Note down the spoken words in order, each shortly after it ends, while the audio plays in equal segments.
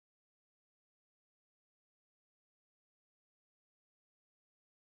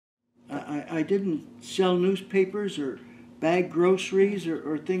I didn't sell newspapers or bag groceries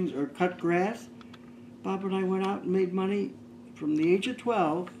or things or cut grass. Bob and I went out and made money from the age of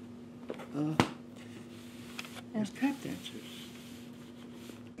 12 as tap dancers.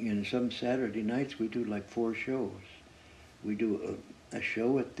 And some Saturday nights we do like 4 shows. We do a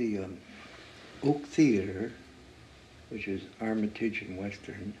show at the Oak Theater, which is Armitage and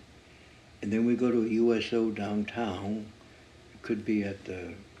Western, and then we go to a USO downtown. It could be at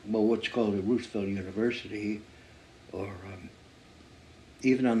the, well, what's called the Roosevelt University, or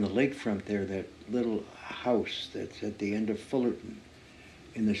even on the lakefront there, that little house that's at the end of Fullerton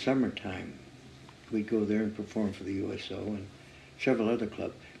in the summertime. We'd go there and perform for the USO and several other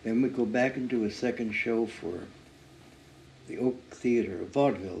clubs. Then we'd go back and do a second show for the Oak Theater of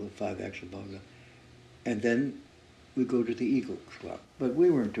Vaudeville, the 5 acts of vaudeville. And then we'd go to the Eagle Club. But we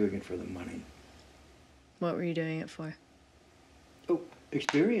weren't doing it for the money. What were you doing it for? Oh,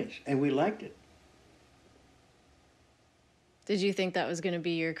 experience, and we liked it. Did you think that was going to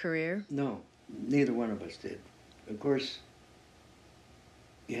be your career? No, neither one of us did. Of course,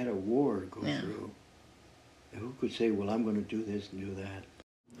 you had a war to go through. And who could say, well, I'm going to do this and do that?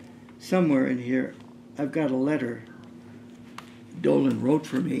 Somewhere in here, I've got a letter Dolan wrote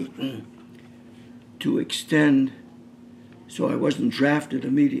for me to extend so I wasn't drafted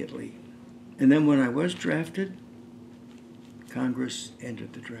immediately. And then when I was drafted, Congress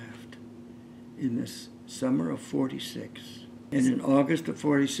ended the draft in this summer of '46. And in August of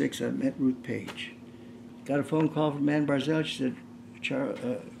 '46, I met Ruth Page. Got a phone call from Ann Barzell. She said,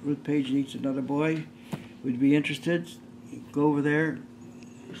 Ruth Page needs another boy. Would you be interested? Go over there,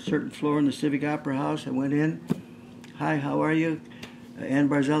 a certain floor in the Civic Opera House. I went in. Hi, how are you? Ann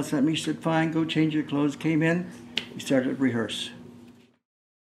Barzell sent me. She said, fine, go change your clothes. Came in. We started to rehearse.